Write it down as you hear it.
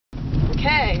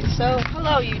Okay, so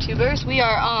hello YouTubers. We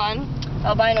are on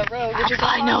Albino Road, which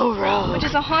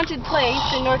is a haunted place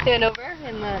in North Andover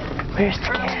in the early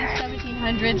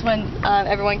 1700s when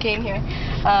everyone came here.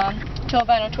 Two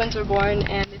albino twins were born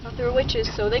and they thought they were witches,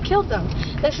 so they killed them.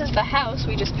 This is the house,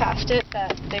 we just passed it,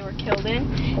 that they were killed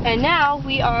in. And now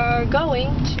we are going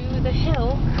to the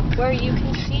hill where you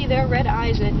can see their red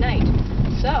eyes at night.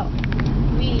 So,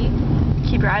 we...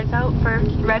 Keep your eyes out for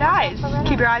red eyes.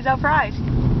 Keep your eyes out for eyes.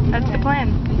 That's the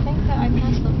plan. I think that I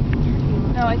passed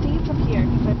them. No, I think it's up here.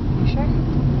 You sure?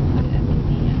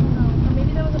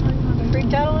 Maybe that was a parking lot.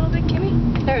 Freaked out a little bit, Kimmy?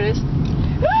 There it is.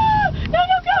 No,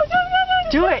 go.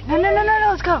 Do it. No,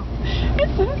 let's go.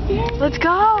 It's so scary. Let's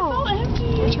go. It's all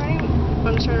empty. I'm just trying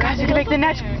to Guys, we can make the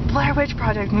next Blair Witch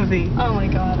Project movie. Oh my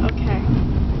god, okay.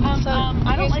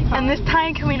 I don't like. And this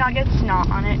time, can we not get snot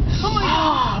on it? Oh my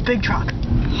god. Big truck.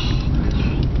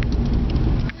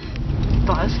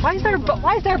 Bus. Why is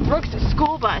there Brooks'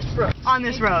 school bus on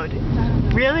this road?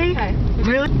 Really? Okay.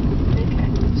 Really? Okay.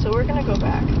 So we're gonna go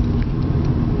back.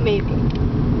 Maybe.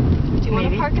 Do you want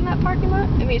to park in that parking lot?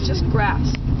 I mean, it's just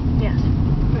grass. Yes.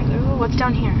 What's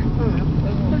down here?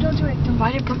 No, don't do it.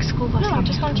 Why did Brooks' school bus? No, I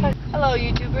just want to try. Hello,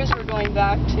 YouTubers. We're going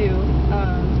back to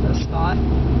the spot,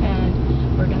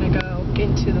 and we're gonna go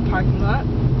into the parking lot.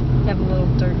 We have a little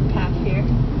dirt path here.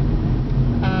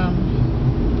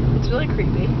 It's really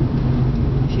creepy.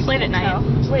 It's late at night.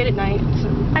 It's late at night.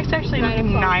 It's actually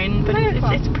 9, but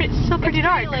it's still pretty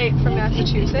dark. It's late for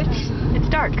Massachusetts. It's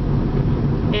dark.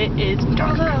 It is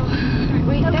dark.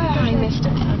 Wait, I missed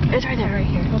it. Okay. It's right there. Right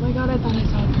here. Oh my god, I thought I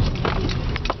saw it.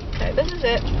 Okay, this is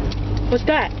it. What's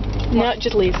that? No,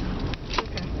 just leave.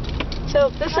 Okay. So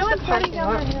this is the parking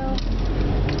lot.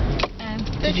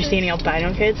 Did you see any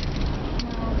albino kids?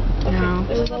 No.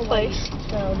 This is the place.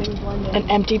 So they blend in. An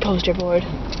empty poster board.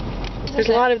 There's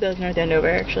a lot of those in North Andover,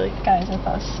 actually. Guys, I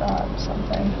thought I saw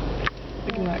something.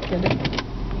 I'm not kidding.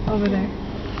 Over there.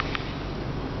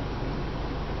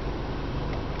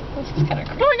 This is kind of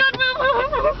creepy. Oh my god,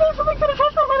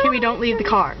 Kimmy, don't leave the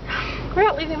car. We're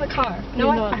not leaving the car. No,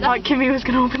 I thought Kimmy was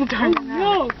going to open the door.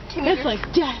 No, that's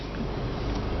like death.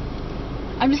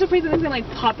 I'm just afraid that they're going to like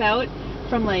pop out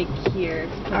from like here,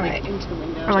 like into the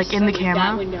window. Or like in the camera.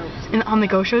 That window. And on the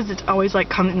Go shows, it's always like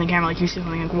comes in the camera, like you see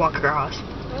something like walk across.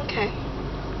 Okay.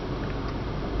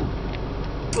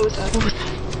 What was that? What was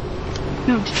that?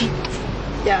 No, did you?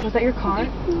 Yeah. Was that your car?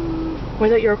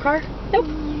 Was that your car? Nope.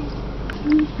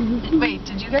 Wait,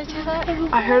 did you guys hear that?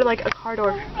 I heard like a car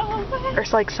door, or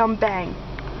like some bang.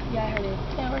 Yeah, I heard it.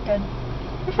 Yeah, we're good.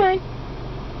 We're fine.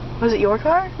 Was it your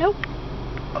car? Nope.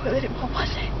 Oh, what was it?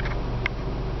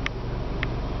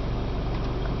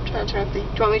 Do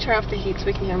you want me to turn off the heat so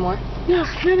we can hear more? No.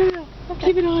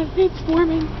 Keep it on. It's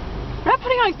warming. We're not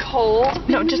putting on cold.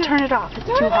 No, just turn it off. It's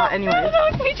too hot anyways. No,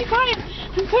 it's way too quiet.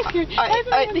 I'm so scared.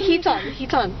 Alright, the heat's on. The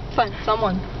heat's on. Fine, it's on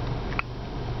 1.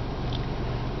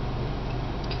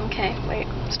 Okay, wait.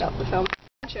 Stop the film.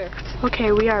 Sure.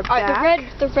 Okay, we are back.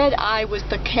 The red eye was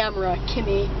the camera,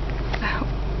 Kimmy.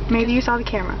 Maybe you saw the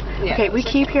camera. Yeah, okay, we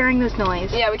keep hearing this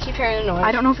noise. Yeah, we keep hearing the noise.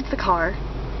 I don't know if it's the car.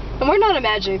 And we're not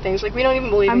imagining things. Like, we don't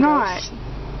even believe in ghosts. I'm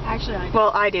not. Actually, I do.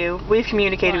 Well, I do. We've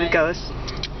communicated with ghosts.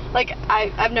 Like,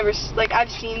 I've never, like,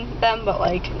 I've seen them, but,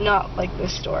 like, not like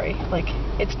this story. Like,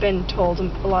 it's been told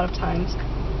a lot of times.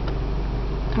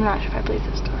 I'm not sure if I believe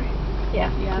this story.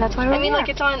 Yeah. That's why we're I mean, here. like,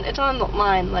 it's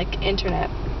online, like, internet.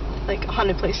 Like,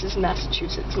 100 places in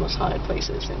Massachusetts, most haunted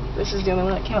places, and this is the only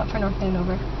one that came up for North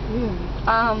Andover.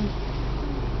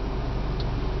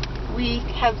 We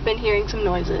have been hearing some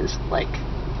noises, like,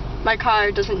 my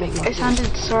car doesn't make noises. It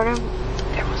sounded sort of...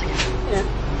 There was again. Yeah.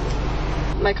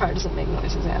 My car doesn't make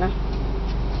noises, Anna.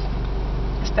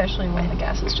 Especially when the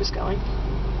gas is just going.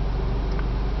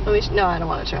 No, I don't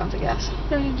want to turn off the gas.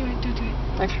 No, don't do it.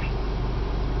 Okay.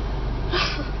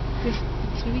 This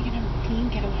way we get a clean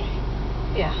getaway.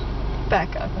 Yeah.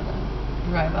 Back up and then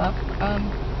drive up.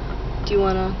 Do you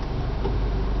want to...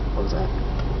 What was that?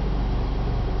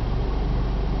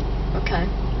 Okay.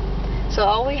 So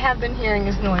all we have been hearing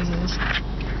is noises.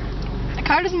 The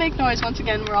car doesn't make noise once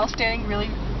again. We're all sitting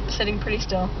pretty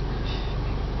still.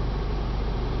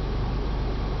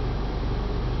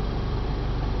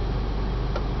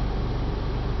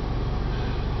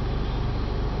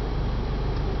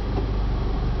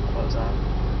 What was that?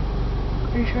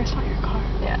 Are you sure it's not your car?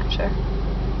 Yeah, sure.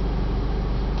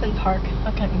 It's in park.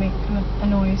 Not gonna make a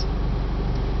noise.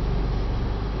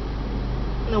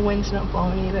 And the wind's not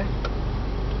blowing either.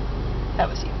 That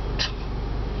was you.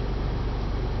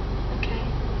 Okay.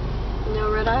 No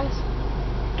red eyes?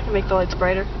 Can make the lights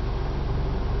brighter.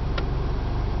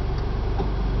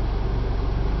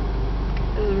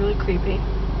 This is really creepy.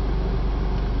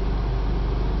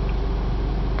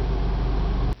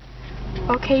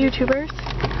 Okay, YouTubers.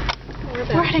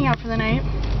 We're heading out for the night.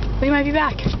 We might be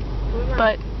back.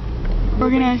 But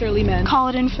we're gonna call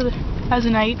it in for as a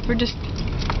night. We're just,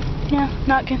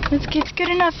 not good. It's good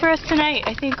enough for us tonight.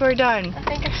 I think we're done. I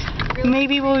think it's really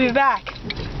Maybe we'll be back.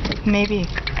 Maybe.